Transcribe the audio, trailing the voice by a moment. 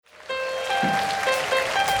Live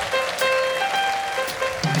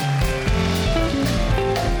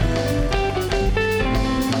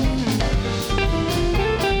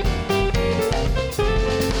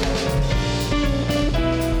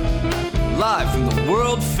from the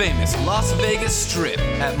world-famous Las Vegas Strip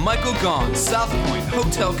at Michael Gaughan's South Point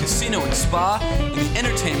Hotel, Casino, and Spa in the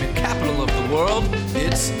entertainment capital of the world,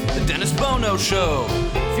 it's The Dennis Bono Show,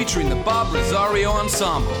 featuring the Bob Rosario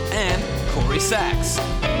Ensemble and Corey Sachs.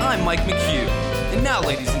 I'm Mike McHugh, and now,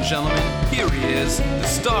 ladies and gentlemen, here he is, the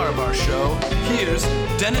star of our show. Here's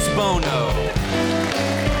Dennis Bono.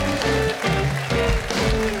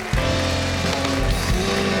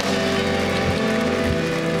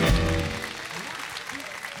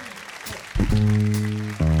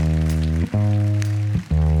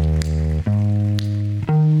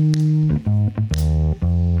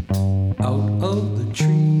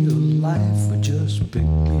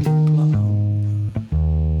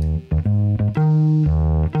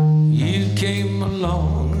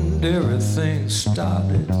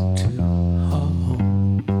 Started to hum.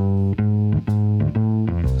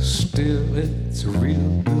 Still, it's a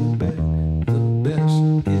real good band. The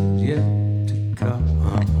best is yet to come.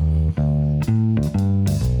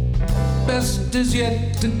 Best is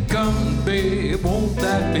yet to come, babe. Won't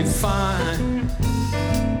that be fine?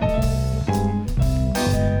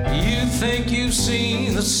 You think you've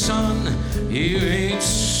seen the sun, you ain't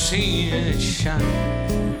seen it shine.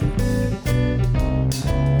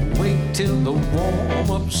 Till the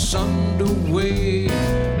warm-up's underway.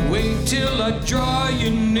 Wait till I draw you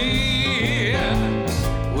near.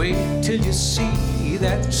 Wait till you see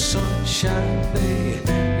that sunshine, babe.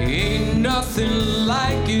 Ain't nothing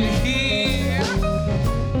like it here.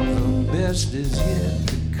 The best is yet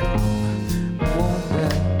to come. Won't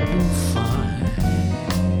that be fine?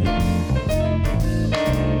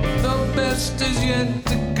 The best is yet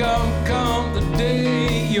to come. Come the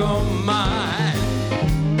day you're mine.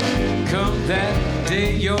 Come that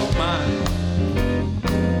day you're mine.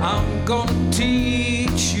 I'm gonna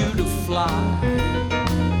teach you to fly.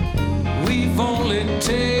 We've only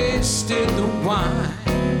tasted the wine.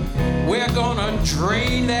 We're gonna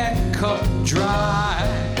drain that cup dry.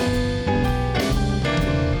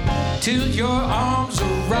 Till your arms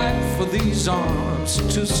are right for these arms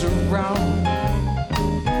to surround.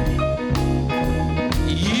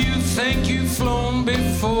 You think you've flown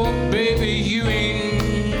before, baby, you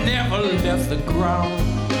ain't never left the ground.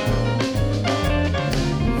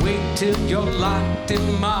 Wait till you're locked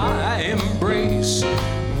in my embrace.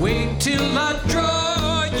 Wait till I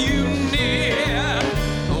draw you near.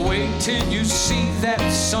 Wait till you see that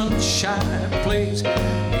sunshine place.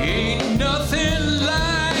 Ain't nothing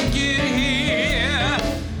like it here.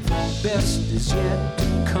 The best is yet to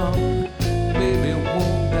come. Baby,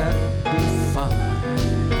 won't that be fine?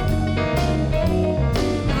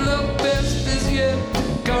 The best is yet to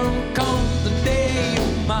come. Come the day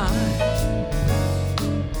you're mine.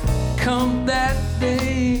 Come that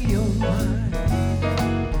day you're mine.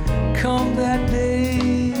 Come that day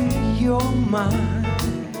you're mine.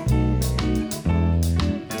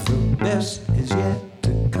 The best is yet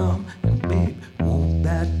to come, and babe, won't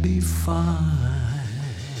that be fine?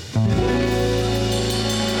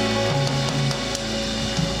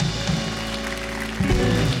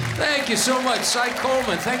 Thank you so much, Cy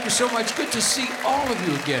Coleman. Thank you so much. Good to see all of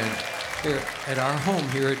you again here at our home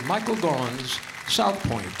here at Michael Gaughan's South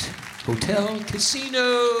Point Hotel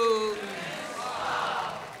Casino.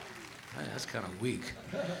 That's kind of weak.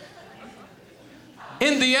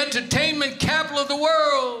 In the entertainment capital of the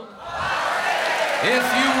world. If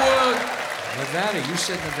you would. Nevada, you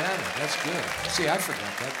said Nevada. That's good. See, I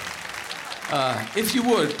forgot that. If you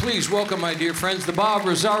would, please welcome my dear friends, the Bob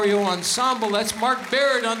Rosario Ensemble. That's Mark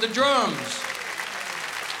Barrett on the drums.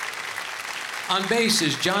 On bass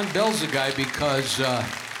is John Belzeguy, because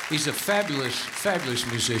he's a fabulous, fabulous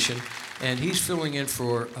musician. And he's filling in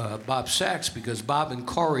for Bob Sachs because Bob and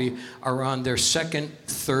Corey are on their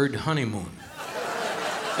third honeymoon.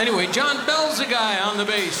 Anyway, John Belzeguy on the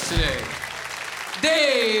bass today.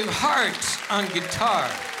 Dave Hart on guitar.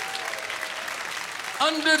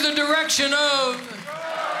 Under the direction of...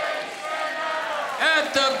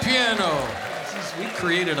 At the piano. We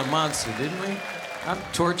created a monster, didn't we? I'm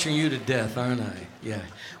torturing you to death, aren't I? Yeah.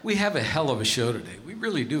 We have a hell of a show today. We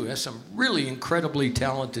really do. There's some really incredibly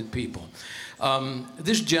talented people.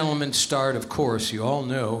 This gentleman starred, of course, you all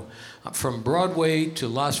know, from Broadway to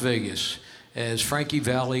Las Vegas as Frankie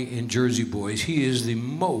Valli in Jersey Boys. He is the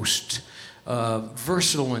most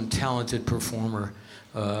versatile and talented performer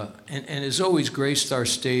and has always graced our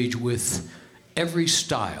stage with every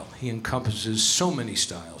style. He encompasses so many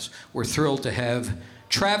styles. We're thrilled to have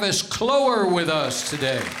Travis Cloer with us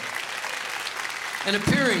today. And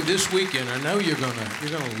appearing this weekend, I know you're gonna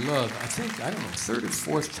love, I don't know, third or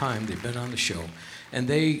fourth time they've been on the show. And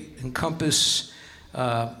they encompass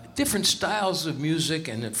different styles of music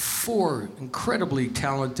and 4 incredibly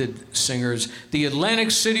talented singers. The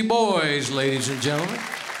Atlantic City Boys, ladies and gentlemen.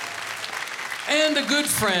 And a good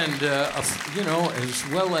friend, as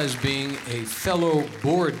well as being a fellow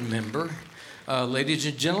board member. Ladies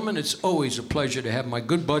and gentlemen, it's always a pleasure to have my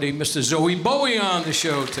good buddy, Mr. Zowie Bowie, on the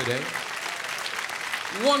show today.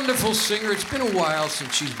 Wonderful singer. It's been a while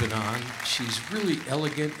since she's been on. She's really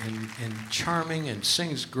elegant and charming and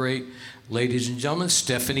sings great. Ladies and gentlemen,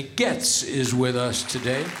 Stephanie Goetz is with us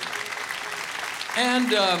today.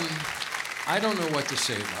 And I don't know what to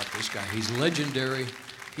say about this guy. He's legendary.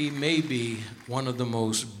 He may be one of the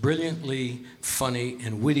most brilliantly funny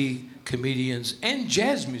and witty comedians and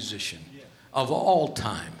jazz musician of all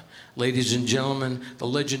time. Ladies and gentlemen, the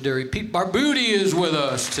legendary Pete Barbutti is with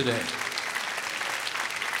us today.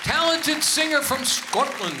 Talented singer from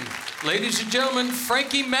Scotland. Ladies and gentlemen,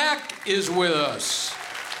 Frankie Mac is with us.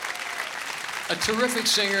 A terrific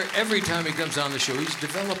singer. Every time he comes on the show, he's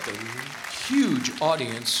developed a huge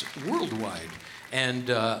audience worldwide. And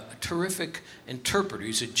a terrific interpreter.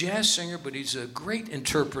 He's a jazz singer, but he's a great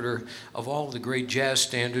interpreter of all the great jazz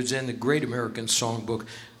standards and the great American songbook.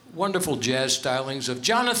 Wonderful jazz stylings of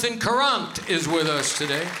Jonathan Karrant is with us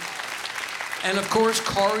today. And of course,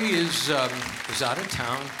 Corey is out of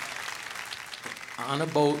town on a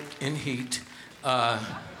boat in heat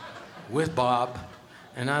with Bob,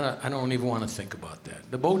 and I don't even want to think about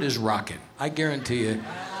that. The boat is rocking, I guarantee you.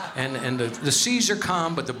 And the seas are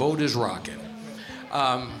calm, but the boat is rocking.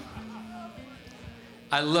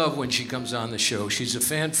 I love when she comes on the show. She's a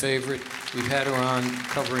fan favorite. We've had her on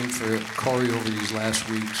covering for Corey over these last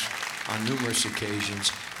weeks on numerous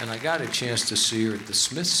occasions. And I got a chance to see her at the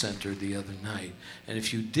Smith Center the other night. And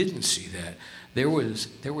if you didn't see that, there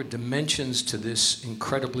were dimensions to this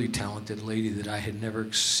incredibly talented lady that I had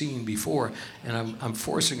never seen before. And I'm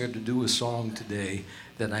forcing her to do a song today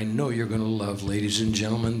that I know you're going to love, ladies and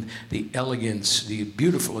gentlemen. The elegance, the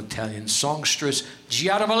beautiful Italian songstress,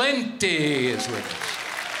 Giada Valenti is with us.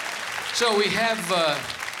 So we have,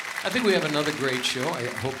 I think we have another great show. I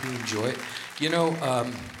hope you enjoy it. You know,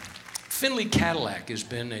 Finley Cadillac has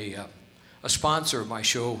been a sponsor of my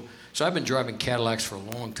show. So I've been driving Cadillacs for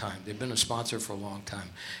a long time. They've been a sponsor for a long time.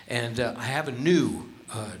 And I have a new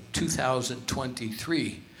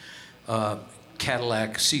 2023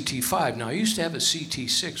 Cadillac CT5. Now, I used to have a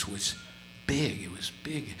CT6, which was big. It was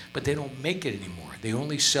big. But they don't make it anymore. They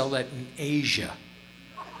only sell that in Asia.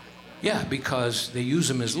 Yeah, because they use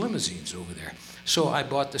them as limousines over there. So I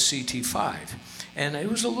bought the CT5. And it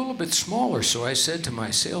was a little bit smaller. So I said to my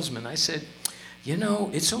salesman, I said, you know,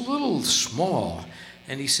 it's a little small.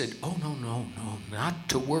 And he said, oh, no, not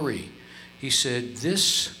to worry. He said,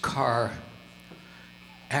 this car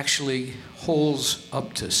actually holds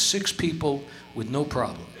up to 6 people with no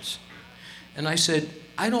problems. And I said,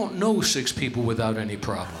 I don't know 6 people without any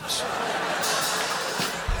problems.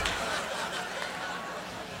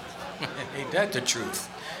 Ain't that the truth?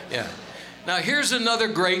 Yeah. Now, here's another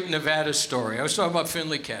great Nevada story. I was talking about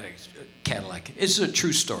Finley Cadillac. It's a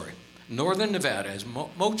true story. Northern Nevada, as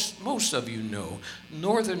most of you know,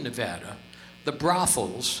 Northern Nevada, the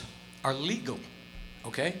brothels are legal,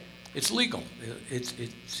 okay? It's legal.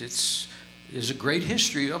 There's a great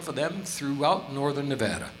history of them throughout Northern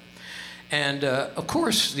Nevada. And, of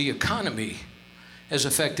course, the economy has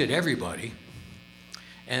affected everybody.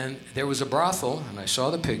 And there was a brothel, and I saw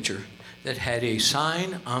the picture, that had a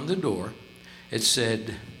sign on the door. It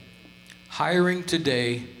said, hiring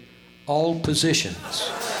today, all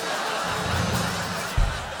positions.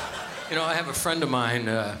 You know, I have a friend of mine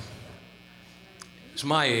who's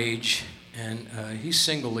my age, and he's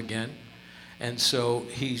single again, and so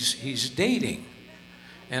he's dating.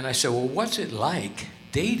 And I said, well, what's it like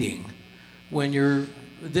dating when you're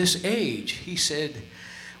this age? He said,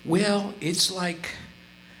 well, it's like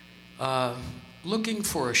looking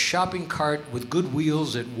for a shopping cart with good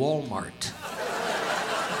wheels at Walmart.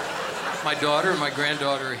 My daughter and my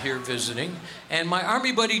granddaughter are here visiting, and my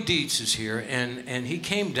Army buddy Dietz is here, and he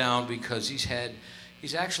came down because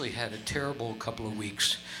he's actually had a terrible couple of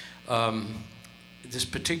weeks. This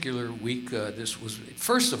particular week, this was,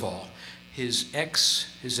 first of all, his ex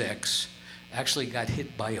actually got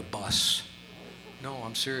hit by a bus. No,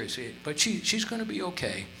 I'm serious, but she's going to be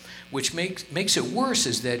okay. Which makes it worse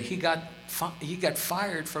is that he got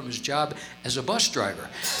fired from his job as a bus driver.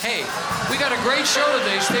 Hey, we got a great show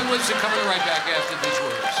today. Stay with us and coming right back after these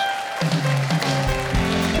words.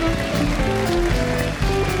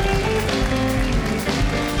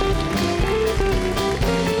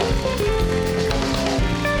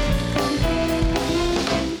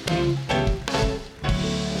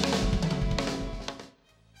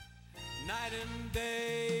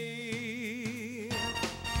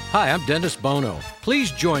 Hi, I'm Dennis Bono.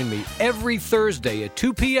 Please join me every Thursday at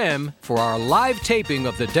 2 p.m. for our live taping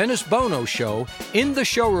of The Dennis Bono Show in the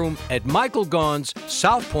showroom at Michael Gaughan's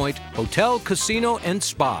South Point Hotel, Casino, and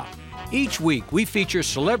Spa. Each week, we feature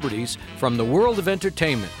celebrities from the world of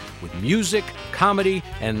entertainment with music, comedy,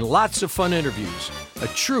 and lots of fun interviews. A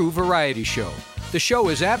true variety show. The show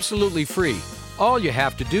is absolutely free. All you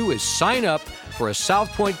have to do is sign up for a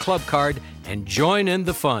South Point Club card and join in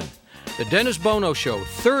the fun. The Dennis Bono Show,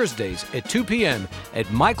 Thursdays at 2 p.m.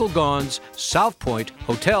 at Michael Gaughan's South Point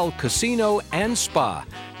Hotel, Casino, and Spa,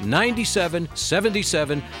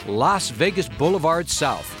 9777 Las Vegas Boulevard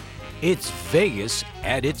South. It's Vegas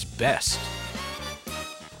at its best.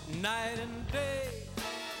 Night and day,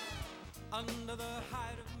 under the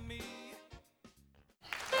height of me.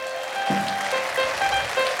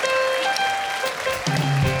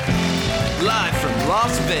 Live from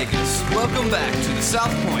Las Vegas, welcome back to the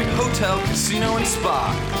South Point Hotel, Casino, and Spa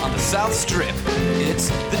on the South Strip. It's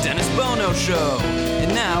the Dennis Bono Show.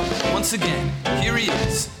 And now, once again, here he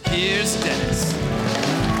is. Here's Dennis.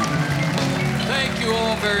 Thank you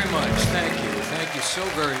all very much. Thank you. Thank you so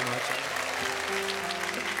very much.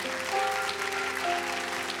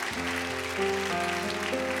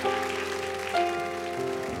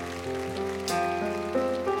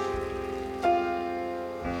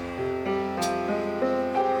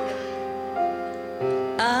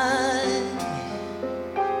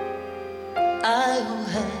 I will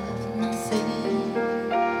have nothing.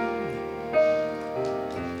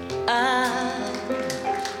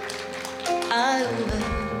 I will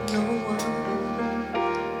have no one.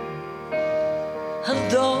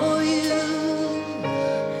 Although you,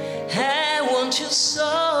 I want you so.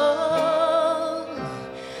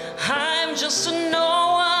 I'm just a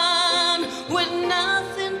no one with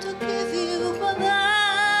nothing to give you, but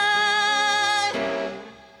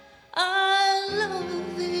I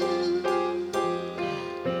love you.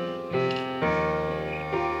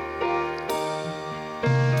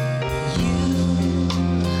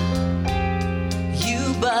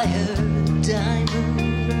 You buy her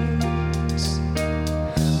diamonds,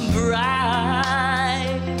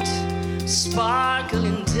 bright,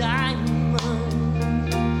 sparkling diamonds.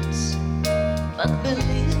 But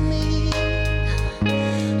believe me,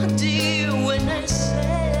 dear, when I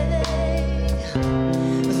say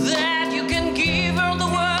that you can give her the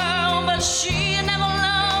world, but she never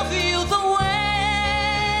loved you the way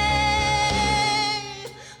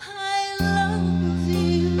I love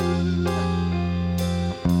you.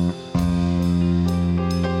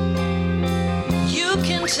 You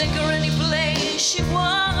can take her any place she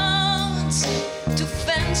wants, to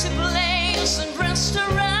fancy places and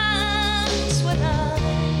restaurants, but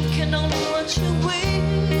I can only watch you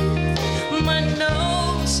with my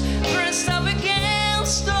nose pressed up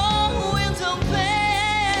against the window pane.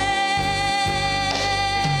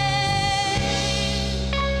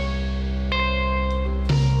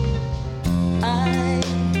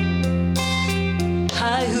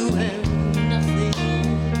 I who am nothing.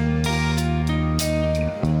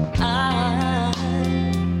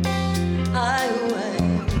 I who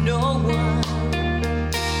am no one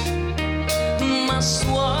must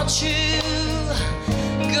watch you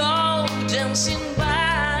go dancing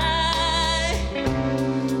by,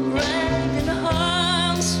 right in the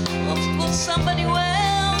arms of somebody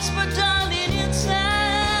else, but darling, it's I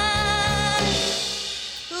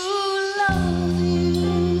who love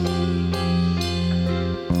you.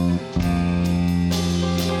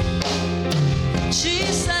 Ci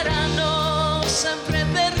saranno sempre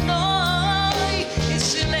per noi i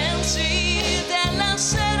silenzi della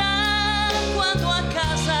sera, quando a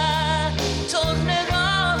casa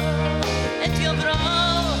tornerò e ti avrò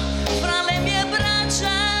fra le mie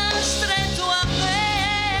braccia stretto a me.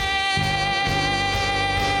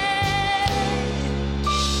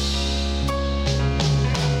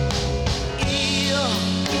 Io,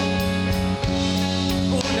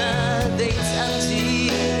 una dei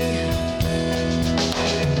tanti.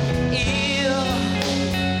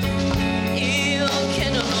 Io che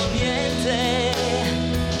non ho niente.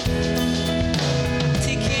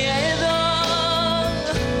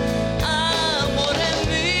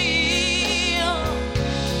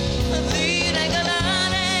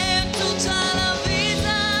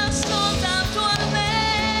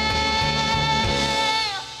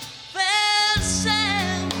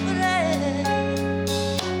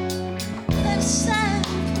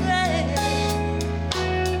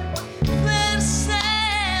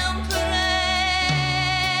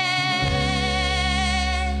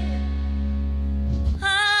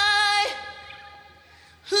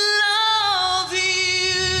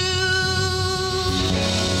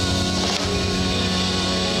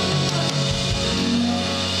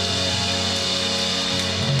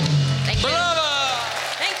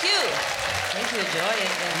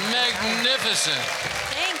 enjoying it. Magnificent.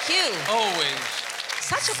 Thank you. Always.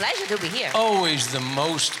 Such a pleasure to be here. Always the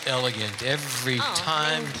most elegant. Every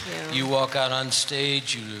time thank you walk out on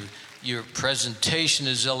stage, your presentation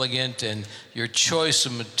is elegant and your choice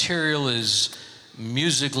of material is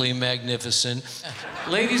musically magnificent.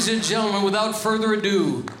 Ladies and gentlemen, without further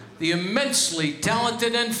ado, the immensely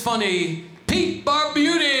talented and funny Pete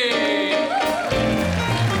Barbutti.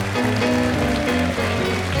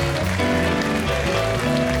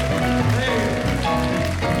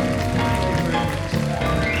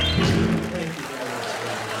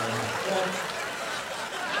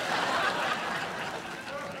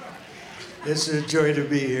 It's a joy to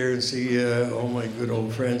be here and see all my good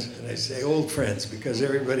old friends. And I say old friends because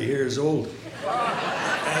everybody here is old.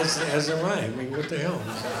 As am I. I mean, what the hell?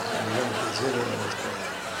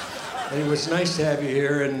 Anyway, it's nice to have you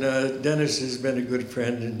here. And Dennis has been a good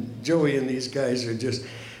friend. And Joey and these guys are just...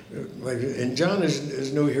 and John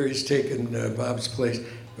is new here. He's taken Bob's place.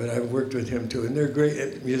 But I've worked with him, too. And they're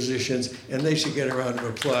great musicians. And they should get a round of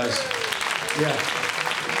applause. Yeah.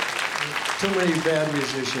 Too many bad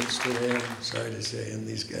musicians today, I'm sorry to say, and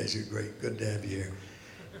these guys are great. Good to have you here.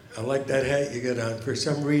 I like that hat you got on. For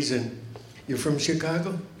some reason, you're from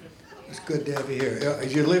Chicago? It's good to have you here.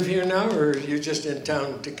 You live here now, or you're just in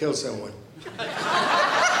town to kill someone? Nothing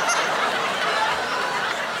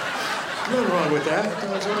wrong with that.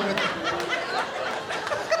 What's wrong with that?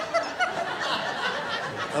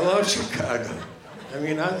 I love Chicago. I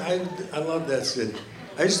mean, I love that city.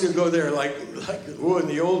 I used to go there like in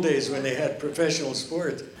the old days when they had professional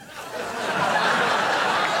sports.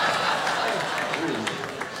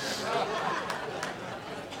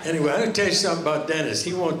 Anyway, I'm going to tell you something about Dennis.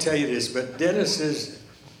 He won't tell you this, but Dennis,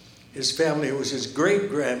 his family, it was his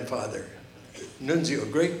great-grandfather, Nunzio,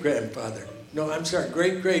 great-grandfather. No, I'm sorry,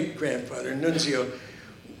 great-great-grandfather, Nunzio,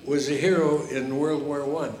 was a hero in World War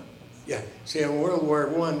I. Yeah, see, in World War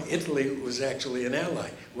I, Italy was actually an ally.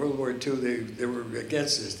 World War II, they were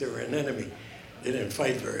against us. They were an enemy. They didn't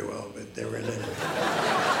fight very well, but they were an enemy.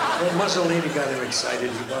 Well, Mussolini got him excited.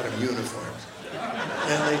 He bought him uniforms.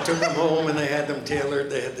 And they took them home, and they had them tailored.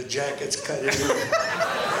 They had the jackets cut in.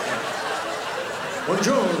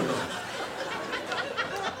 Buongiorno.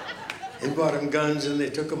 He bought him guns, and they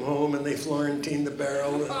took them home, and they Florentined the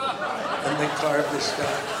barrel, and they carved the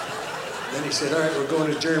stock. Then he said, all right, we're going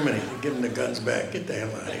to Germany. Give him the guns back. Get the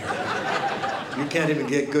hell out of here. You can't even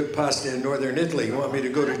get good pasta in northern Italy. You want me to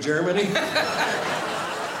go to Germany?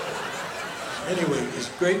 Anyway, his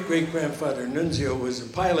great-great-grandfather, Nunzio, was a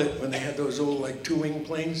pilot when they had those old, like, two-wing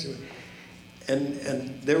planes. And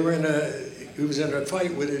they were he was in a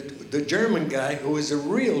fight with the German guy who was a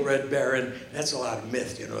real Red Baron. That's a lot of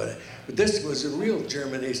myth, you know. But this was a real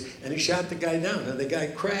German ace. And he shot the guy down. And the guy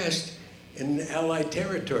crashed in Allied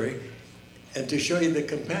territory. And to show you the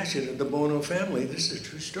compassion of the Bono family, this is a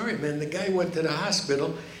true story, man. The guy went to the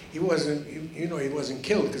hospital. He wasn't, he wasn't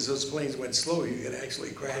killed because those planes went slow. You could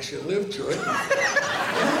actually crash and live through it.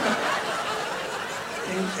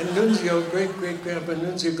 And Nunzio, great-great-grandpa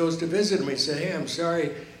Nunzio goes to visit him. He said, hey, I'm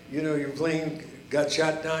sorry, your plane got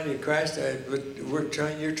shot down, you crashed, but you're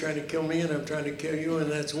trying to kill me and I'm trying to kill you,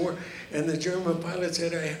 and that's war. And the German pilot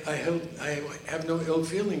said, I have no ill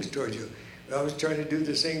feelings towards you. I was trying to do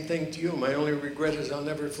the same thing to you. My only regret is I'll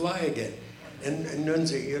never fly again. And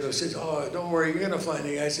Nunzio, says, oh, don't worry, you're going to fly. And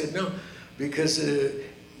the guy said, no, because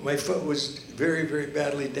my foot was very, very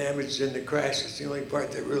badly damaged in the crash. It's the only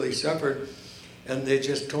part that really suffered. And they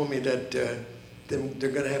just told me that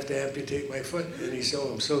they're going to have to amputate my foot. And he said,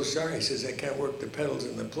 oh, I'm so sorry. He says, I can't work the pedals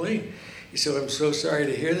in the plane. He said, I'm so sorry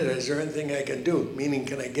to hear that. Is there anything I can do? Meaning,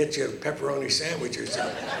 can I get you a pepperoni sandwich or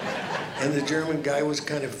something? And the German guy was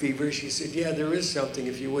kind of feverish. He said, yeah, there is something,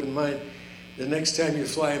 if you wouldn't mind. The next time you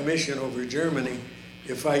fly a mission over Germany,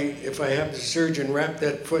 if I have the surgeon wrap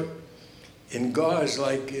that foot in gauze,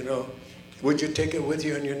 would you take it with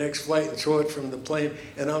you on your next flight and throw it from the plane?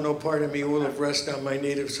 And I'll know part of me will have rested on my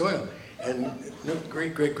native soil. And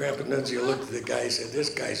great-great-grandpa Nunzio looked at the guy and said, this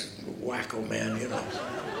guy's wacko, man,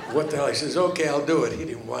 What the hell? He says, okay, I'll do it. He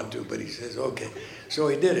didn't want to, but he says, okay. So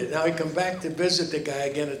he did it. Now I come back to visit the guy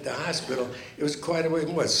again at the hospital. It was quite a way,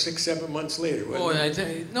 6, 7 months later, wasn't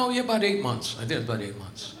it? About 8 months. I think about 8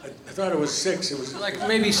 months. I thought it was 6. It was like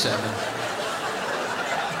maybe 7.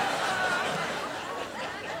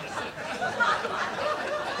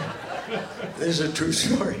 This is a true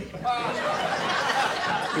story.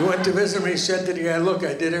 He went to visit me. He said to the guy, look,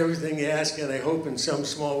 I did everything you asked, and I hope in some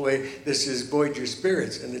small way this has buoyed your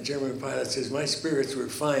spirits. And the German pilot says, my spirits were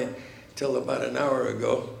fine till about an hour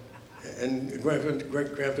ago. And Grandpa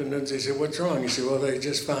Nunzi said, what's wrong? He said, well, they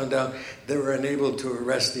just found out they were unable to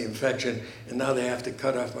arrest the infection, and now they have to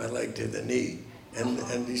cut off my leg to the knee.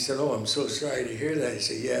 And he said, oh, I'm so sorry to hear that. He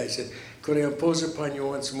said, yeah. He said, could I impose upon you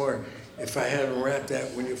once more if I had him wrap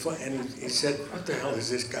that when you fly? And he said, what the hell is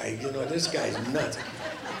this guy? You know, this guy's nuts.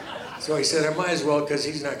 So he said, I might as well, because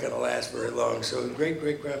he's not going to last very long. So Grandpa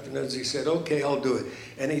Nunzi said, okay, I'll do it.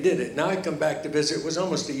 And he did it. Now I come back to visit. It was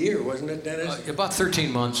almost a year, wasn't it, Dennis? About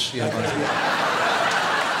 13 months. Yeah.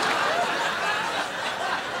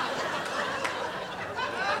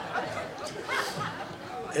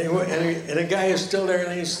 Anyway, and the guy is still there,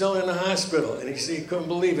 and he's still in the hospital. And he couldn't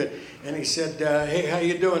believe it. And he said, hey, how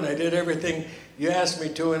you doing? I did everything you asked me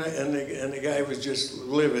to, and the guy was just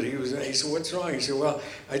livid. He said, what's wrong? He said, well,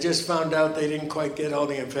 I just found out they didn't quite get all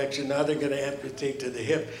the infection. Now they're going to amputate to the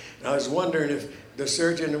hip. And I was wondering if the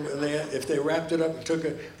surgeon, if they wrapped it up and took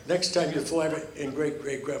it, next time you fly in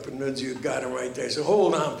Great-Grandpa Nunzi, you got him right there. So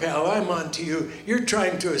hold on, pal, I'm on to you. You're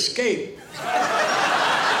trying to escape.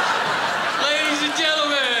 Ladies and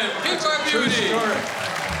gentlemen, Pete Barbutti. True story.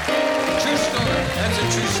 True story. That's a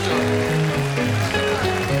true story.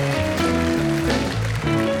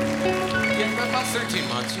 Yeah, about 13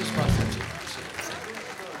 months. It's about 13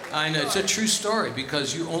 months. I know, it's a true story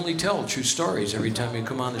because you only tell true stories every time you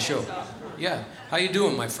come on the show. Yeah. How you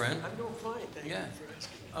doing, my friend? I'm doing fine, thank you for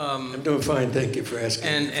asking. I'm doing fine, thank you for asking.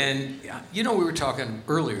 And you know, we were talking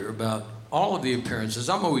earlier about all of the appearances.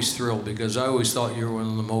 I'm always thrilled because I always thought you were one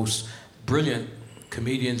of the most brilliant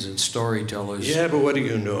comedians and storytellers. Yeah, but what do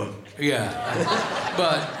you know? Yeah.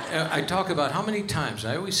 But I talk about how many times,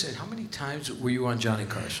 I always said, how many times were you on Johnny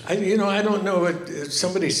Carson? I don't know what,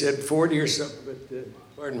 somebody said 40 or something,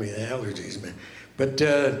 but pardon me, the allergies, man. But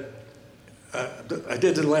I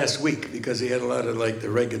did it last week because he had a lot of like the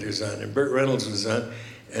regulars on, and Burt Reynolds was on,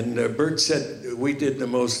 and Burt said we did the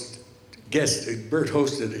most guest. Burt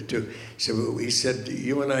hosted it too. So he said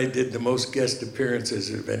you and I did the most guest appearances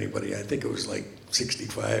of anybody. I think it was like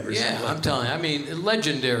 65 or something. Yeah, I'm telling you. I mean,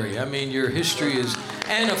 legendary. I mean, your history is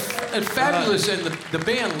and fabulous, and the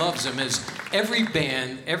band loves him. As every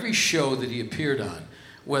band, every show that he appeared on,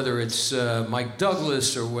 whether it's Mike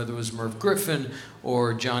Douglas or whether it was Merv Griffin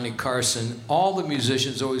or Johnny Carson, all the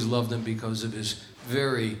musicians always loved him because of his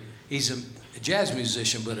he's a jazz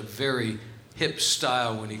musician, but a very hip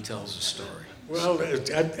style when he tells a story. Well,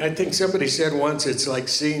 I think somebody said once it's like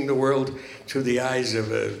seeing the world through the eyes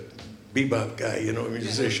of a bebop guy, a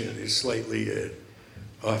musician. He's slightly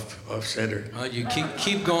off center. You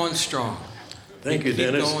keep going strong. Thank you,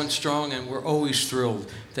 Dennis. Keep going strong, and we're always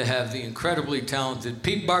thrilled to have the incredibly talented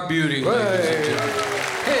Pete Barbutti, ladies and gentlemen.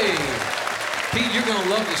 Hey, Pete, you're going to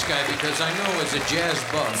love this guy because I know as a jazz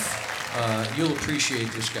buff, you'll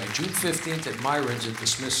appreciate this guy. June 15th at Myron's at the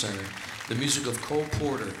Smith Center, the music of Cole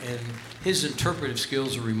Porter, and his interpretive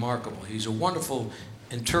skills are remarkable. He's a wonderful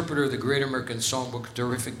interpreter of the Great American Songbook,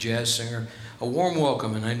 terrific jazz singer. A warm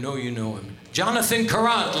welcome, and I know you know him. Jonathan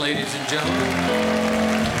Karrant, ladies and gentlemen.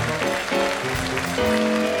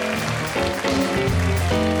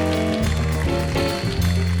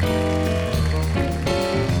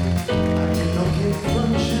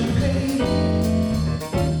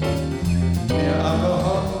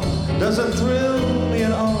 Doesn't thrill me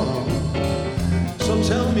at all. So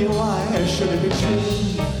tell me why should it be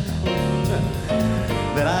true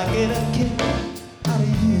that I get a kick out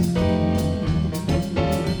of you?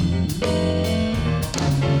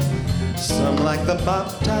 Some like the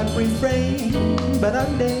bop-type refrain, but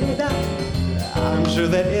I'm dead out. I'm sure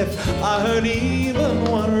that if I heard even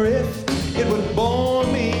one riff, it would bore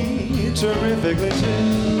me terrifically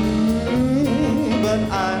too. But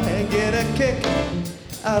I get a kick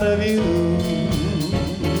out of you.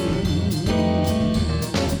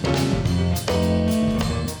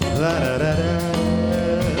 La da da da.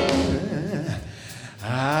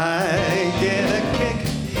 I get a kick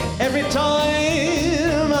every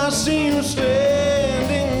time I see you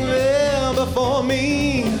standing there before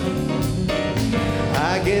me.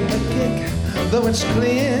 I get a kick, though it's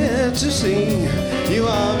clear to see you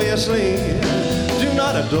obviously do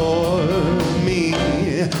not adore me.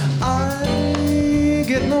 I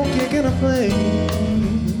get no kick in a plane,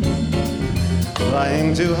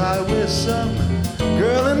 flying too high with some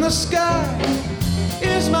girl in the sky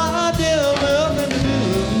is my idea of nothing to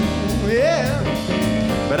do. Yeah,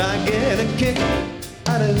 but I get a kick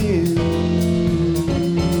out of you.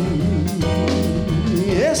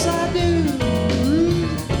 Yes, I do.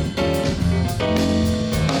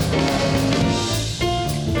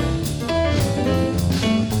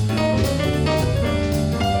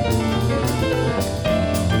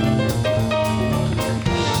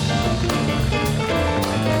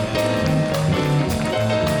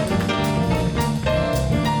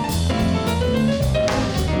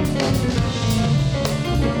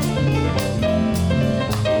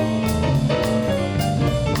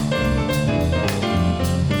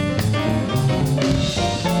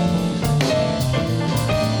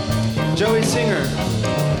 Joey Singer.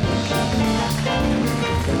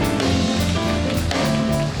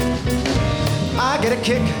 I get a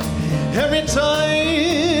kick every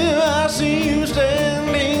time I see you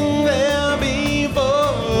standing there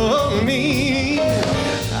before me.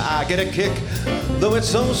 I get a kick, though it's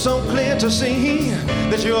so clear to see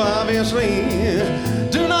that you obviously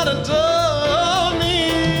do not adore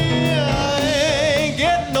me. I ain't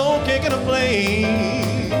get no kick in a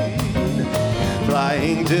plane,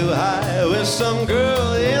 flying too high with some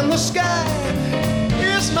girl in the sky.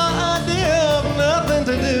 It's my idea of nothing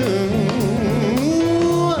to do.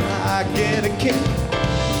 I get a kick,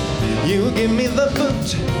 you give me the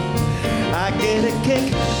boot. I get a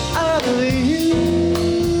kick out of you.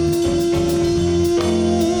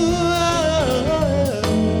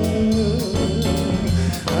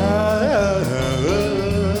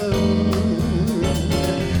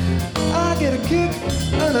 I get a kick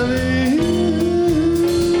out of you.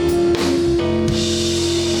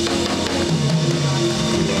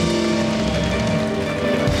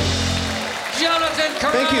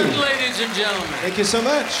 Thank you. Ladies and gentlemen. Thank you so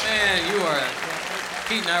much. Man, you are...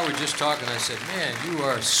 Pete and I were just talking. I said, man, you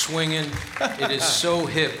are swinging. It is so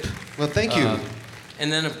hip. Well, thank you.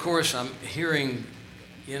 And then, of course, I'm hearing,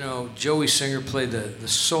 you know, Joey Singer play the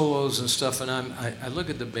solos and stuff, and I look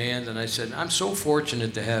at the band, and I said, I'm so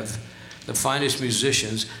fortunate to have the finest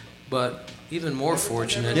musicians, but even more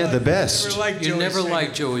fortunate... Yeah, the best. You never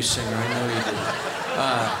liked Joey Singer. I know you did.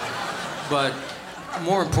 But...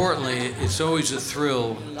 more importantly, it's always a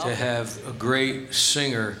thrill to have a great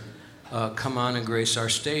singer come on and grace our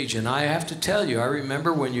stage. And I have to tell you, I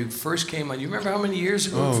remember when you first came on. You remember how many years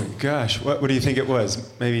ago? Oh, gosh. What do you think it was?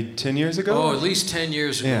 Maybe 10 years ago? Oh, at least 10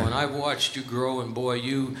 years ago. Yeah. And I've watched you grow, and boy,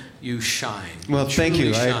 you shine. Well, thank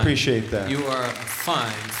you. Shine. I appreciate that. You are a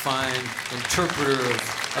fine interpreter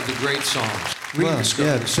of the great songs. Well,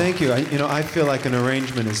 yeah, thank you. I feel like an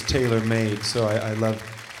arrangement is tailor-made, so I love...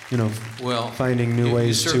 finding new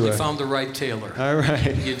ways to... You certainly found the right tailor. All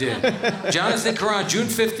right. You did. Jonathan Karrant, June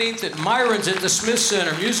 15th at Myron's at the Smith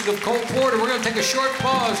Center. Music of Cole Porter. We're going to take a short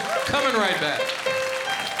pause. Coming right back.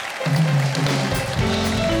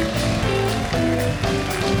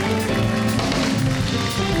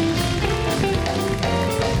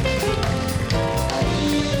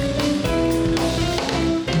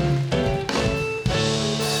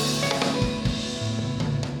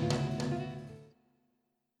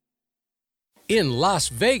 In Las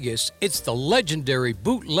Vegas, it's the legendary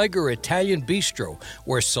Bootlegger Italian Bistro,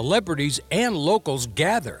 where celebrities and locals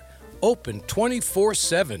gather. Open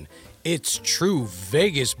 24/7. It's true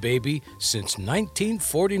Vegas, baby, since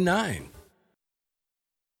 1949.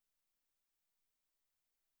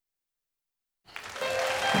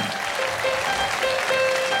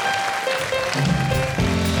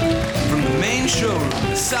 From the main showroom,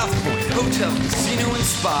 the South Point Hotel, Casino and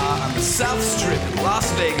Spa on the South Strip in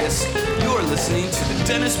Las Vegas, you're listening to The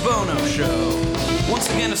Dennis Bono Show. Once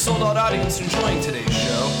again, a sold-out audience enjoying today's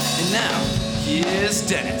show. And now, here's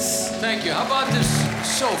Dennis. Thank you. How about this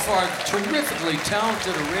so far terrifically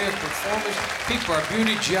talented array of performers? Pete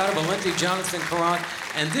Barbutti, Giada, Valenti, Jonathan Karrant,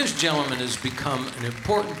 and this gentleman has become an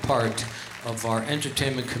important part of our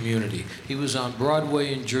entertainment community. He was on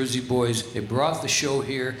Broadway in Jersey Boys. They brought the show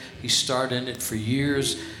here. He starred in it for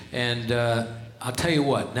years. And I'll tell you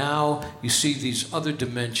what, now you see these other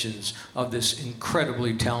dimensions of this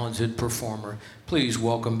incredibly talented performer. Please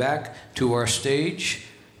welcome back to our stage,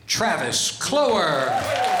 Travis Cloer.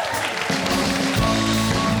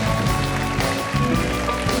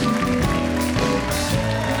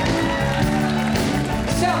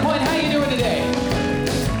 South Point, how you doing today?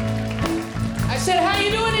 I said, how you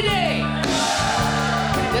doing today?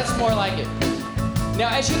 That's more like it. Now,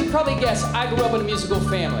 as you can probably guess, I grew up in a musical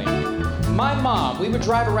family. My mom, we would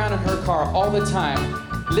drive around in her car all the time,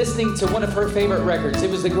 listening to one of her favorite records. It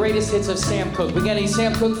was the greatest hits of Sam Cooke. We got any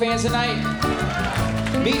Sam Cooke fans tonight?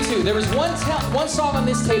 Me too. There was one song on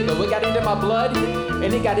this tape, though. It got into my blood,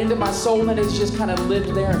 and it got into my soul, and it's just kind of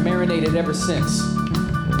lived there and marinated ever since.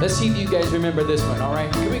 Let's see if you guys remember this one, all right?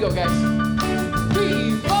 Here we go, guys.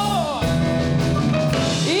 3, 4.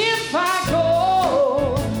 If I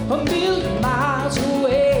go a million miles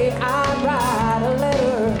away, I write a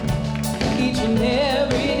letter each and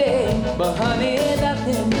every day. But honey,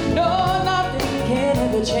 nothing, no, nothing can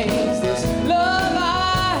ever change this love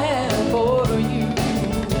I have for you.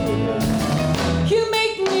 You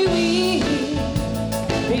make me weep,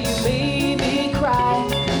 you made me cry.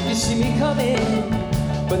 You see me coming,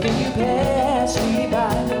 but then you pass me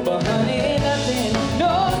by. But honey, nothing,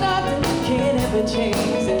 no, nothing can ever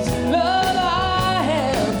change this love I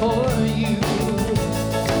have for you.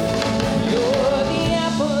 You're the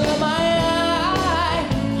apple of my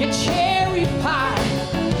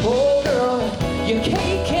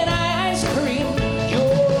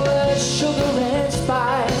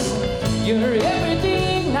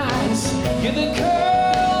You're the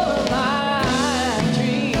girl of my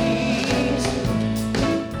dreams.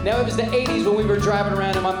 Now it was the 80s when we were driving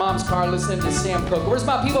around in my mom's car listening to Sam Cooke. Where's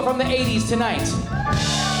my people from the 80s tonight?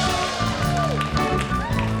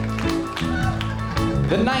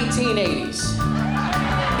 The 1980s.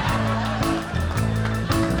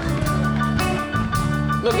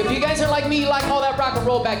 Look, if you guys are like me, you like all that rock and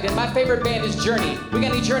roll back then. My favorite band is Journey. We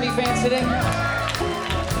got any Journey fans today?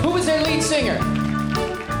 Who was their lead singer?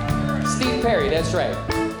 Steve Perry, that's right.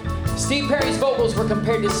 Steve Perry's vocals were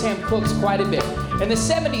compared to Sam Cooke's quite a bit. In the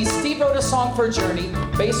 70s, Steve wrote a song for Journey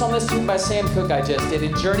based on this tune by Sam Cooke I just did,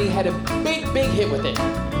 and Journey had a big hit with it.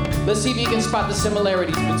 Let's see if you can spot the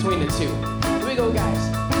similarities between the two. Here we go,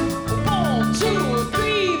 guys. 1, 2,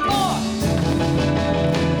 3, 4.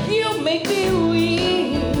 You make me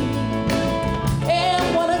weak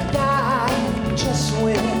and wanna die just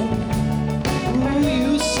when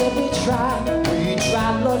you said we tried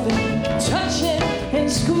loving, touching and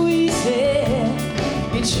squeezing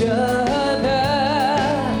each other.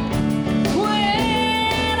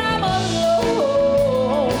 When I'm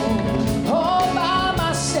alone, all by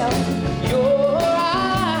myself, you're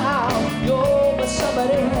out, you're with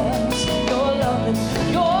somebody else, you're loving,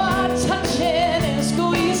 you're touching and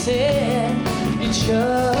squeezing each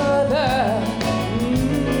other.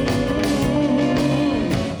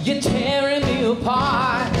 You're tearing me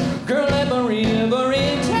apart, girl, every day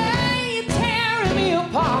you're tearing me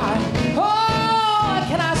apart. Oh, what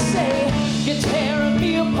can I say? You're tearing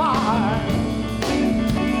me apart.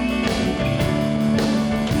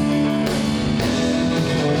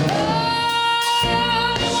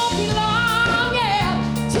 Oh, it won't be long, yeah,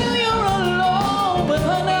 till you're alone with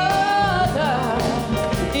another.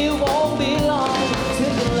 It won't be long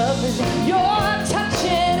till you're loving, you're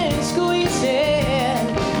touching and squeezing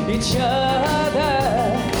each other.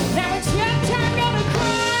 Now it's your turn, gonna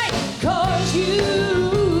cry, 'cause you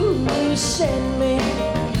send me,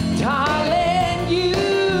 darling, you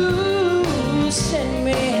send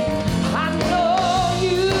me. I know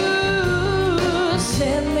you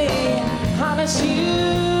send me, honest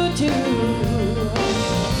you do.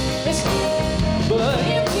 But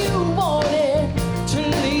if you wanted to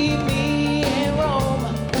leave me in Rome,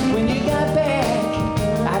 when you got back,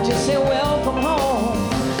 I just said welcome home.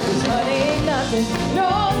 'Cause honey, ain't nothing, no,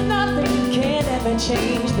 nothing can ever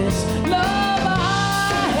change this love I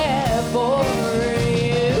have for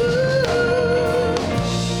you.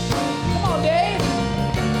 Come on, Dave.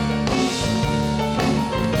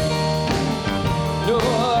 No,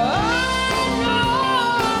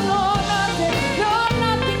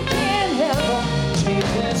 nothing can ever change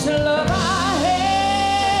this love I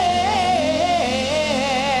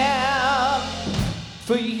have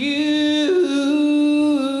for you.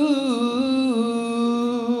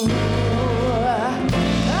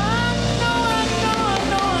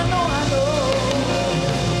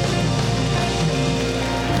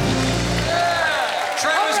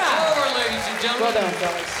 Well done,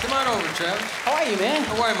 fellas. Come on over, Travis. How are you, man?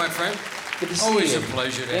 How are you, my friend? Good to see Always you. a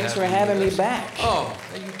pleasure to Thanks have for you having with me us. back. Oh,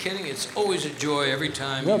 are you kidding? It's always a joy every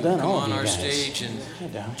time Well you done, come all of on you our guys. stage and You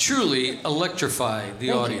know. truly electrify the Thank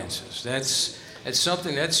you. audiences. That's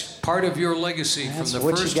something that's part of your legacy That's from the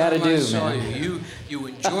what you first gotta time I do, saw man. you. You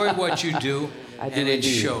enjoy what you do, I do and it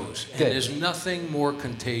indeed. shows. And Good. there's nothing more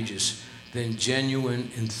contagious than genuine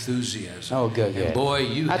enthusiasm. Oh, good, And good. boy,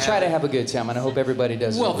 you I try to have a good time, and I hope everybody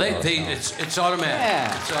does. well, as well. it's automatic.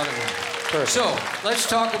 Yeah. It's automatic. Perfect. So let's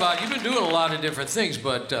talk about. You've been doing a lot of different things,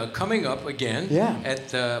 but coming up again Yeah.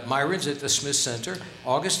 at Myron's at the Smith Center,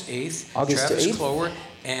 August 8th. August Travis 8th? Cloer,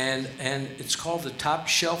 and it's called the Top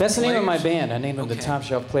Shelf. That's the name of my Players. band. I named them the Okay. Top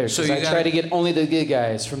Shelf Players So because you I gotta- try to get only the good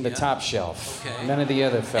guys from the Yeah. top shelf. Okay. None of the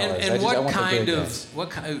other fellas. And I what want the kind good of guys. what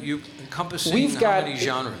kind you encompassing We've got how many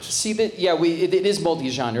genres? See that? Yeah, it is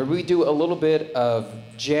multi-genre. We do a little bit of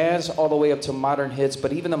jazz all the way up to modern hits,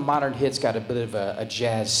 but even the modern hits got a bit of a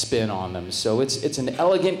jazz spin on them. So it's an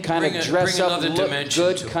elegant kind Bring of a- dress bring up, another look dimension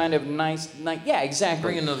good, to it. kind of nice. Yeah, exactly.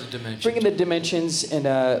 Bring another dimension. Bring in the dimensions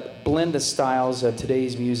and blend the styles of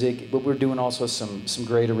today's music, but we're doing also some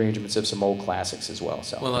great arrangements of some old classics as well.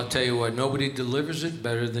 So Well, I'll tell you what, nobody delivers it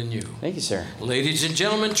better than you. thank you, sir. Ladies and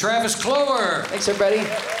gentlemen, Travis Cloer. Thanks, everybody.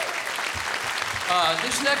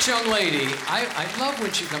 This next young lady, I love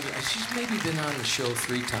when she comes. She's maybe been on the show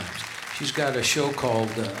 3 times. She's got a show called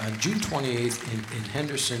on June 28th in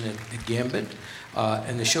Henderson at Gambit,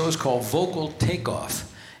 and the show is called Vocal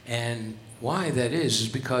Takeoff. And why that is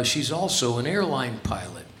because she's also an airline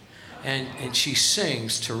pilot. and she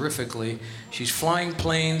sings terrifically. She's flying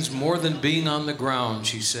planes more than being on the ground,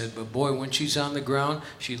 she said, but boy, when she's on the ground,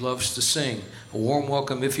 she loves to sing. A warm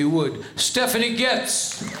welcome, if you would, Stephanie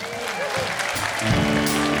Goetz.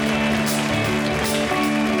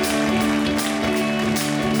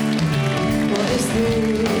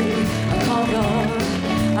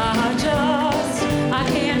 I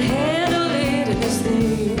can't handle it in this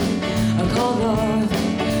thing I call love.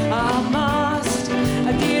 I must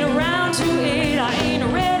get around to it. I ain't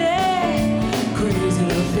ready. Crazy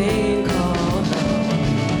little thing called love.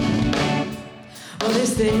 Well,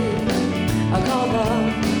 this thing I call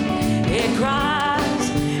love, it cries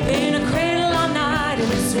in a cradle all night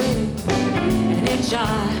and it swings and it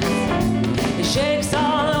jives. It shakes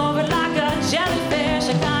all over like a jellyfish.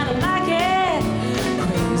 I kinda like it.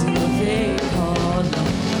 Crazy little thing called love.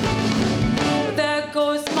 There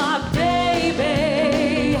goes my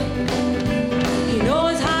baby. He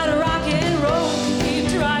knows how to rock and roll. He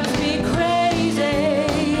drives me crazy.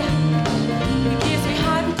 He gives me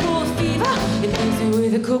hot and cool fever. He fills me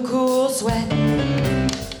with a cool, cool sweat.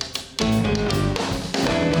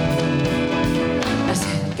 I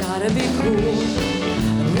said, I gotta be cool,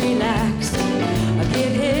 relax,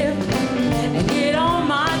 get hip, and get on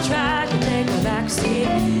my track and take a backseat,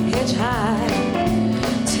 hitchhike,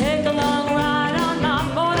 take a long ride on my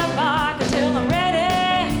motorbike until I'm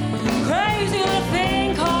ready. Crazy little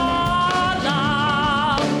thing called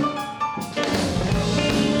love.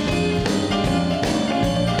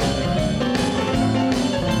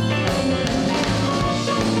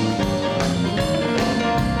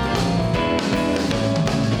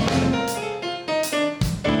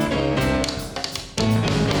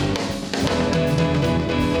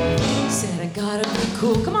 Said I gotta be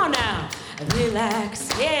cool. Come on now, relax.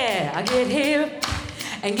 Yeah, I get hip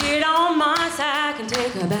and get on my sack and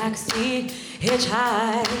take a backseat,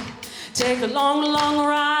 hitchhike, take a long, long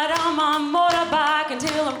ride on my motorbike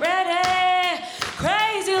until I'm ready.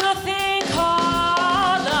 Crazy little thing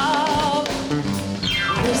called love.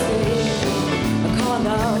 This thing I call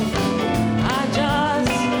love.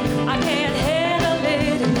 I can't handle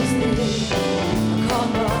it in this thing I call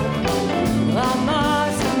love.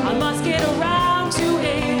 I must get around to it.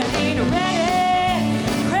 I ain't ready.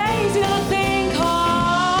 Crazy little thing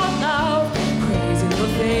called love. Crazy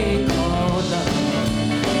little thing called love.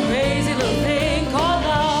 Crazy little thing called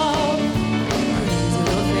love. Crazy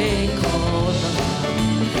little thing called love.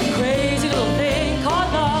 Crazy little thing called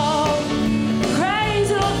love.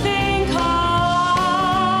 Crazy little thing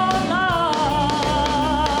called love.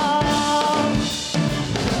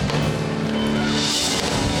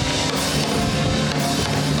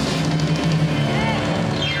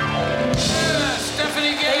 Yeah,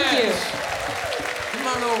 Stephanie Goetz. Thank you. Come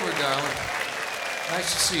on over, darling. Nice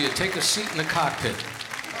to see you. Take a seat in the cockpit.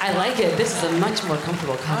 I like it. This is a much more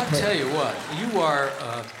comfortable I'll cockpit. tell you what, you are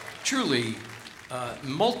truly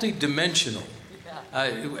multi-dimensional.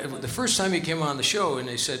 The first time you came on the show and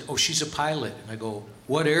they said, oh, she's a pilot. And I go,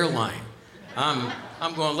 what airline? I'm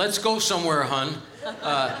going, let's go somewhere, hun.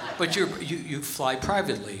 But you fly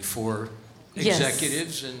privately for Yes.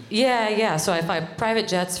 executives and... Yeah. So I fly private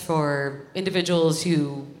jets for individuals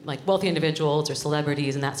who, like wealthy individuals or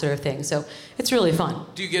celebrities and that sort of thing. So it's really fun.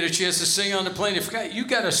 Do you get a chance to sing on the plane? If you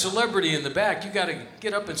got a celebrity in the back, you got to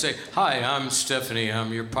get up and say, hi, I'm Stephanie,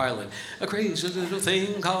 I'm your pilot. A crazy little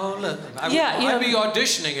thing called love. I'd be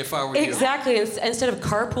auditioning if I were you. Exactly. Instead of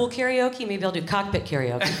carpool karaoke, maybe I'll do cockpit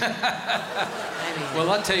karaoke.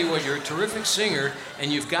 Well, I'll tell you what, you're a terrific singer,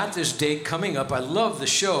 and you've got this date coming up. I love the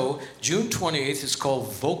show. June 28th, it's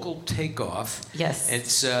called Vocal Takeoff. Yes.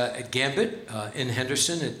 It's at Gambit in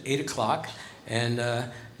Henderson at 8 o'clock. And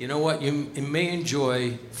you know what? You may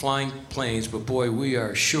enjoy flying planes, but boy, we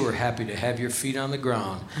are sure happy to have your feet on the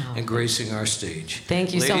ground and gracing our stage.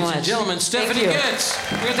 Thank you so much. Ladies and gentlemen, Stephanie Goetz.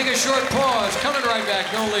 We're going to take a short pause. Coming right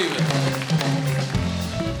back. Don't leave it.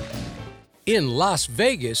 In Las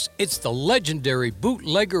Vegas, it's the legendary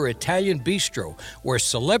Bootlegger Italian Bistro, where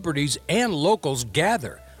celebrities and locals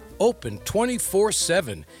gather. Open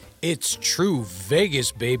 24/7. It's true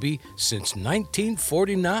Vegas, baby, since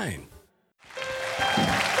 1949.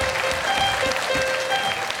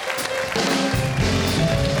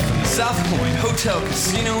 South Point Hotel,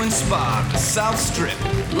 Casino, and Spa, the South Strip,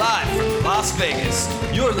 live from Las Vegas.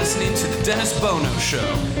 You're listening to The Dennis Bono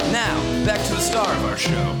Show. Now, back to the star of our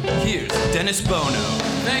show. Here's Dennis Bono.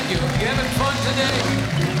 Thank you. You having fun today?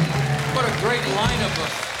 What a great lineup of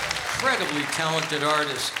incredibly talented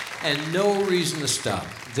artists, and no reason to stop.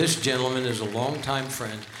 This gentleman is a longtime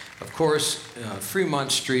friend. Of course,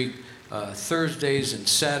 Fremont Street, Thursdays and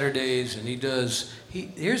Saturdays, and he does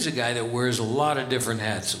Here's a guy that wears a lot of different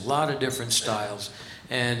hats, a lot of different styles,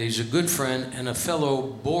 and he's a good friend and a fellow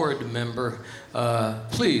board member.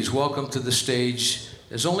 Please welcome to the stage,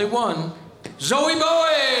 there's only one, Zowie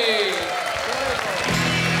Bowie!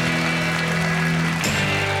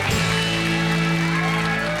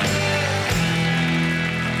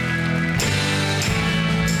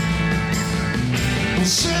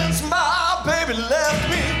 Since my baby left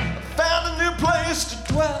me, I found a new place to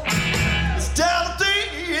dwell. It's down at the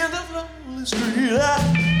end of Lonely Street at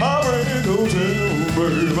Heartache Hotel,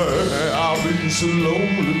 baby. I'll be so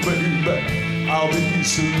lonely, baby. I'll be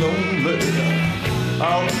so lonely.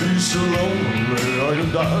 I'll be so lonely I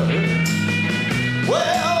could die.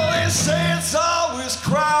 Well, they say it's always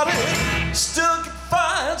crowded. Still can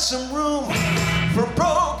find some room for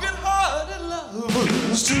broken-hearted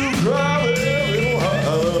lovers to cry a little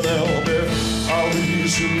higher now, baby. I'll be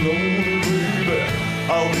so lonely, baby.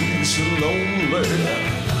 I'll be so lonely.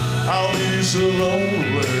 I'll be so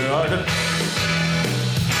lonely I could.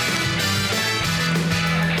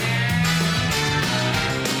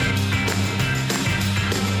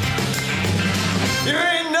 You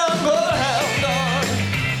ain't nothing but a hound dog,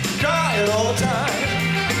 crying all the time.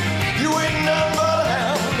 You ain't nothing but a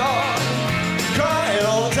hound dog, crying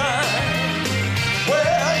all the time.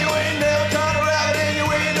 Well, you ain't never caught a rabbit and you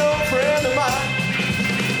ain't no friend of mine.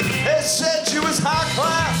 They said you was high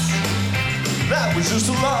class, that was just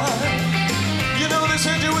a lie. You know they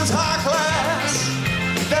said you was high class,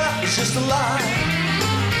 that was just a lie.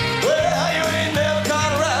 Well, you ain't never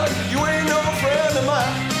caught a rabbit, you ain't no friend of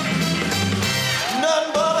mine.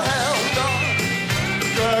 Nothing but a hound dog,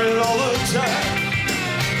 crying all the time.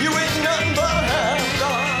 You ain't nothing but a hound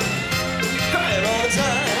dog, crying all the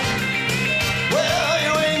time. Well,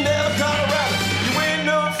 you ain't never caught a rabbit, you ain't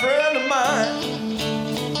no friend of mine.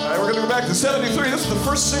 All right, we're gonna go back to '73. This is the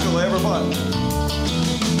first single I ever bought.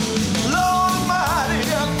 Lord Almighty,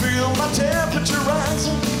 I feel my temperature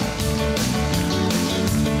rising.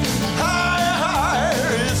 Higher, higher,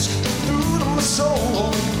 it's through to my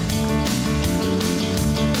soul.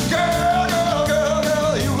 Girl, girl, girl,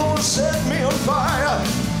 girl, you gonna set me on fire.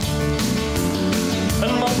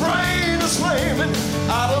 And my brain is flaming,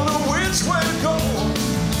 I don't know which way to go.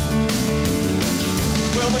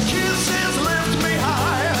 Well, the kisses lift me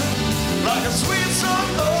higher, like a sweet song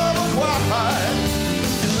of a choir.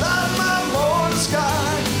 You light my morning sky,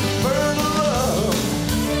 burn of love.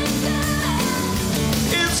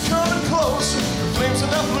 It's coming closer, the flames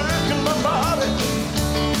are not licking my body.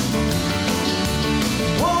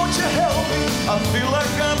 Won't you help me? I feel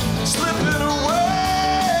like I'm slipping away.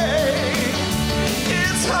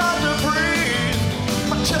 It's hard to breathe,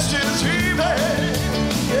 my chest is heaving.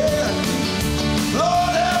 Yeah,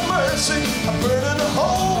 Lord have mercy, I'm burning a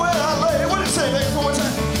hole where I lay. What do you say, baby? One more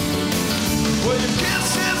time. Well, your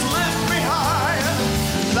kisses lift me higher,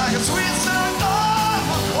 like a sweet song of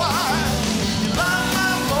a choir. You light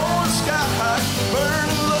my morning sky,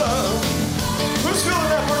 burning love. Who's feeling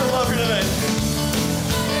that burning love here tonight?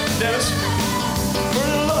 Dennis,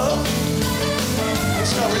 burning love.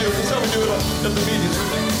 That's how we do it. That's how we do it at the meetings.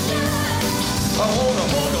 I wanna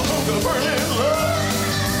hunka burning love.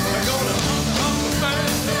 I'm gonna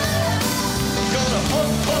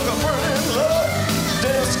hunka burning love.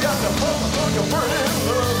 Dennis got the hunka burning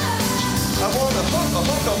love. I wanna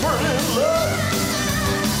hunka burning love.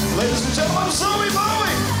 Ladies and gentlemen, Zowie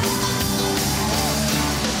Bowie.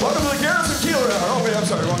 Welcome to the Karrant and Cloer hour. Oh wait, I'm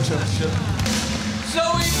sorry, wrong show. Shit.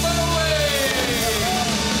 Zowie Bowie!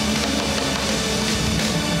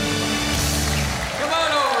 Come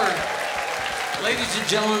on over. Ladies and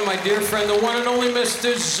gentlemen, my dear friend, the one and only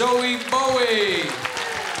Mr. Zowie Bowie.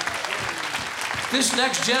 This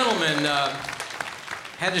next gentleman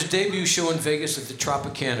had his debut show in Vegas at the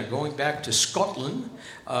Tropicana, going back to Scotland,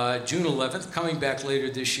 June 11th, coming back later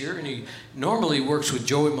this year. And he normally works with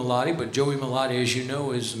Joey Malati, but Joey Malati, as you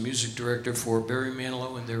know, is the music director for Barry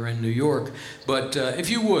Manilow, and they're in New York. But if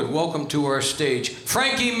you would, welcome to our stage,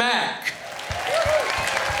 Frankie Mac.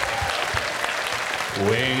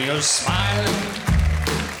 When you're smiling,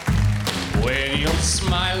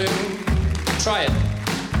 try it.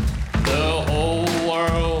 The whole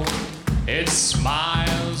world, it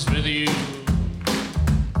smiles with you.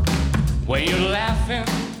 When you're laughing,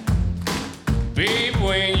 babe,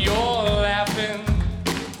 when you're laughing,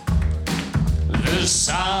 the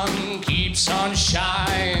sun keeps on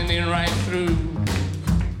shining right through.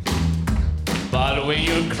 But when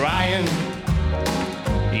you're crying,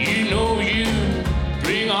 you know you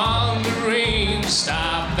bring on the rain.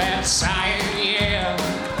 Stop that sighing, yeah.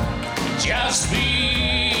 Just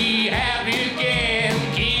be happy again.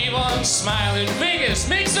 Keep on smiling. Vegas,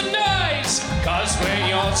 make some noise. 'Cause when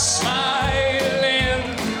you're smiling,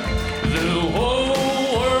 the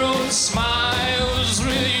whole world smiles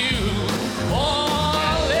with you.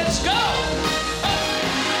 Oh, let's go!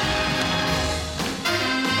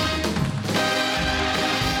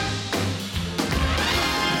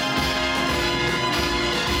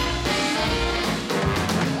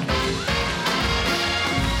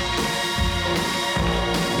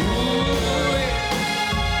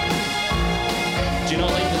 Do you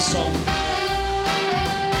not like this song?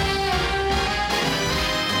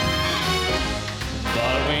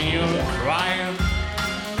 But when you're crying,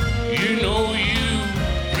 you know you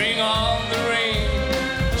bring on the rain.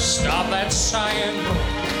 Stop that sighing,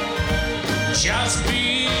 just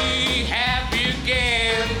be happy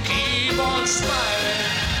again. Keep on smiling,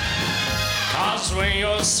 'cause when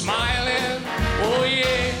you're smiling, oh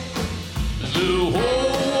yeah, the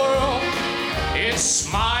whole world, it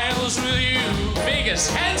smiles with you. Vegas,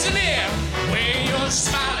 hands in the air. When you're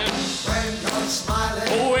smiling, When you're smiling,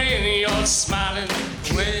 oh, when you're smiling,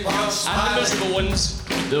 when you're smiling. And the musical ones,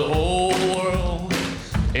 the whole world,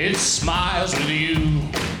 it smiles with you.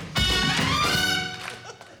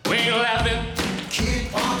 When you're laughing,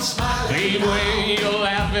 keep on smiling. baby, when you're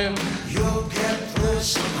laughing, You'll get through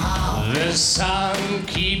somehow. the sun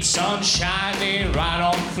keeps on shining right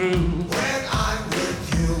on through. When I'm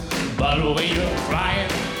with you, But when you're crying,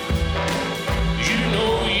 you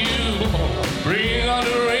know you bring on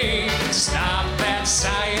the rain. Stop that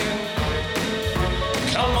sighing.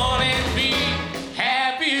 Come on and be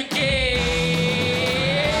happy again.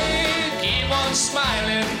 Keep on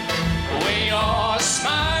smiling when you're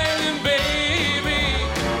smiling, baby.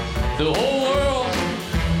 The whole world,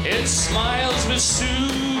 it smiles with Sue.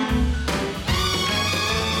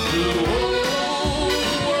 The whole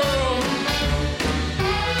world,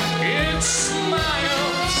 it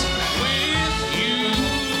smiles with you.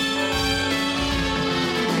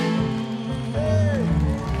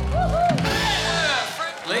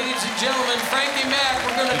 Ladies and gentlemen, Frankie Mac,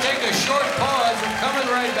 we're going to take a short pause. We're coming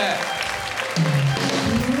right back.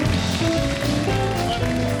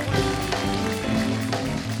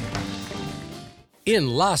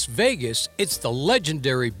 In Las Vegas, it's the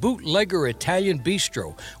legendary Bootlegger Italian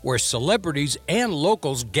Bistro, where celebrities and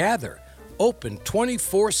locals gather. Open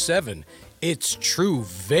 24/7. It's true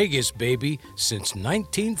Vegas, baby, since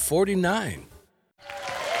 1949.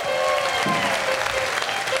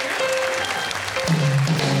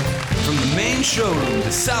 From the main showroom,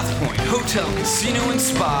 the South Point Hotel, Casino, and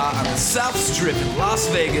Spa on the South Strip in Las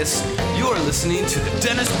Vegas, you're listening to The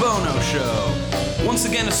Dennis Bono Show. Once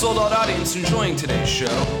again, a sold-out audience enjoying today's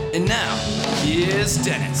show. And now, here's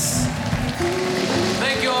Dennis.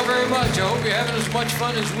 Thank you all very much. I hope you're having as much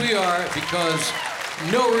fun as we are, because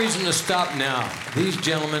no reason to stop now. These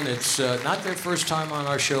gentlemen, it's not their first time on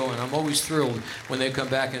our show, and I'm always thrilled when they come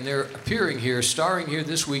back, and they're appearing here, starring here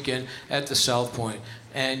this weekend at the South Point.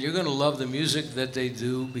 And you're going to love the music that they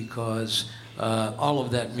do, because all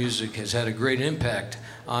of that music has had a great impact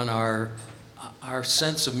on our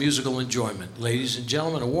sense of musical enjoyment. Ladies and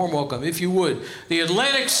gentlemen, a warm welcome, if you would, the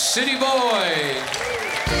Atlantic City Boys.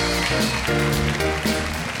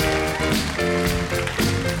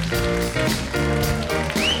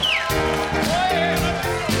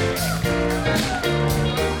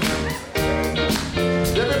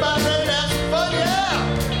 everybody ready to have some fun? Yeah!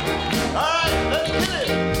 All right, let's get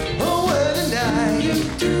it. Oh, what a night.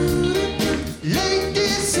 Late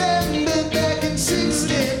December back in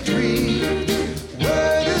 63.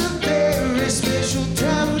 What a very special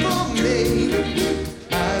time for me.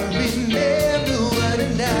 I remember what a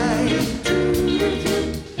night.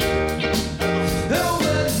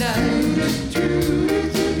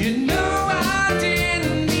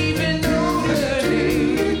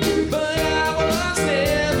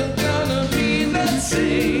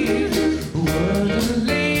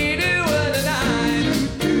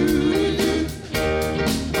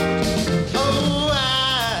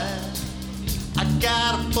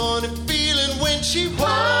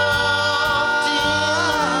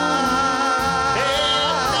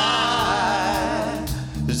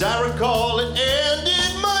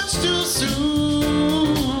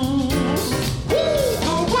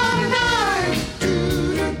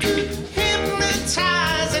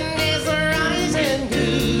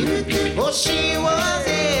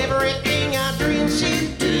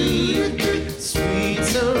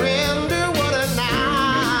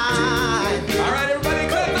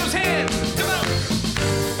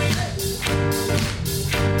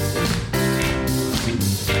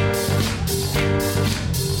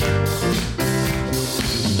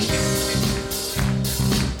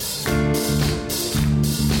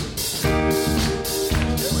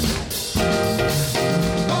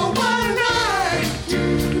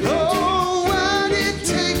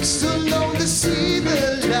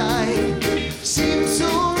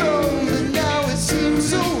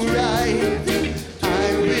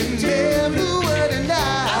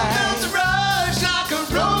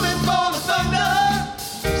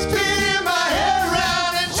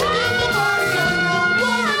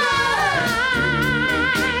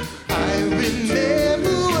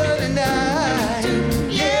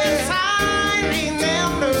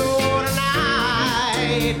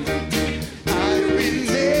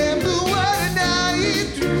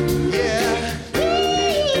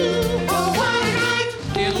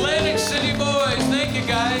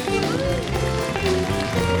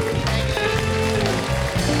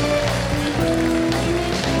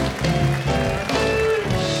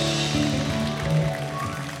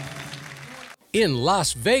 In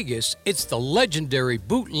Las Vegas, it's the legendary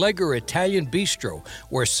Bootlegger Italian Bistro,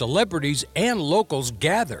 where celebrities and locals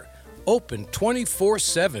gather. Open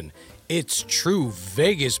 24/7. It's true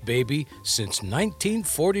Vegas, baby, since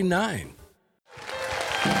 1949.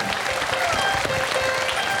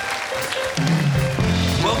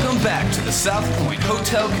 Welcome back to the South Point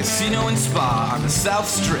Hotel, Casino, and Spa on the South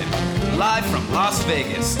Strip. Live from Las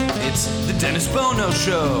Vegas, it's the Dennis Bono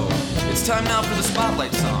Show. It's time now for the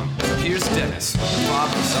Spotlight song. So here's Dennis, the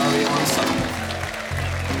Bob Rosario Ensemble.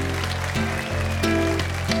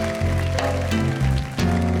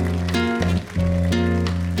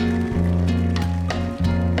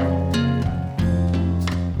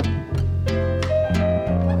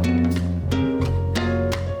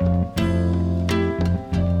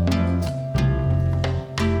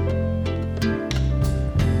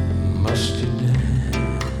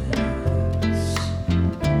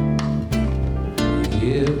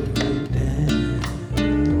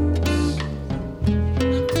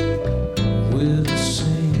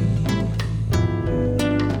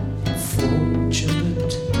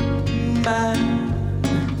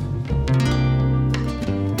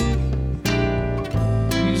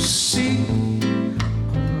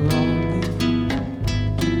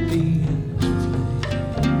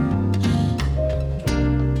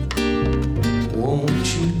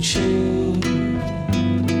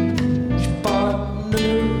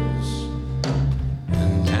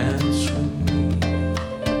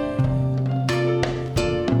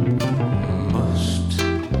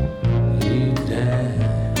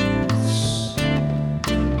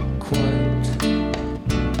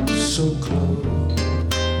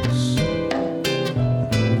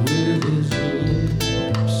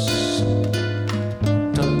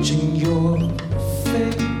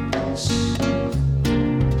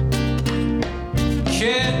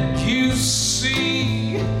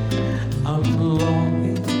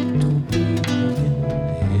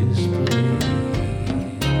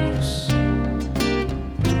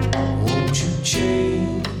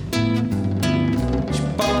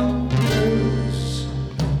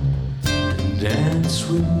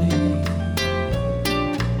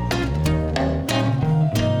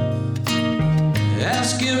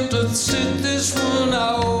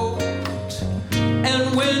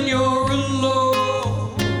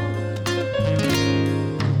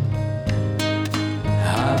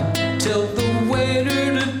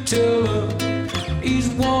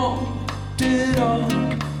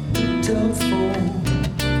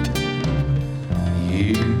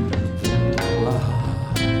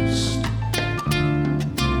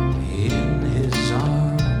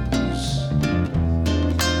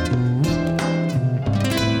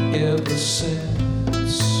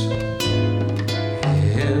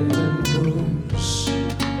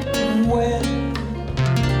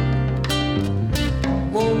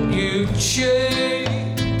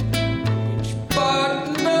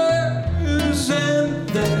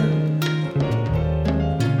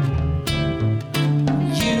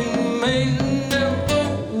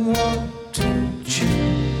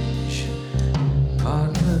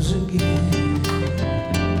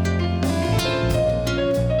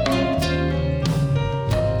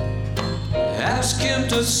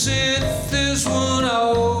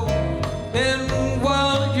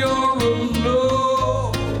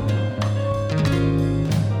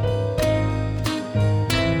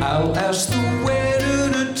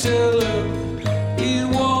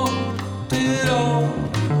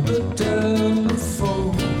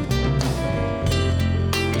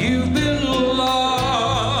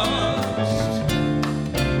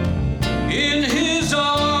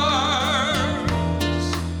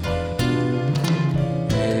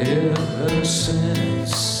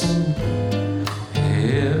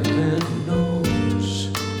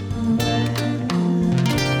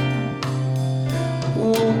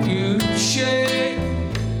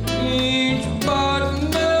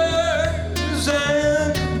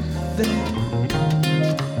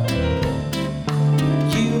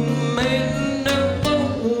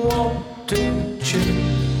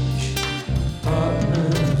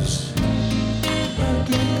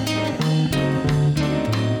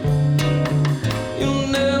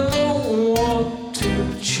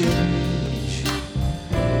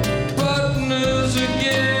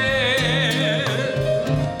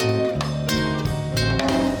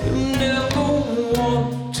 Never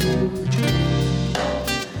want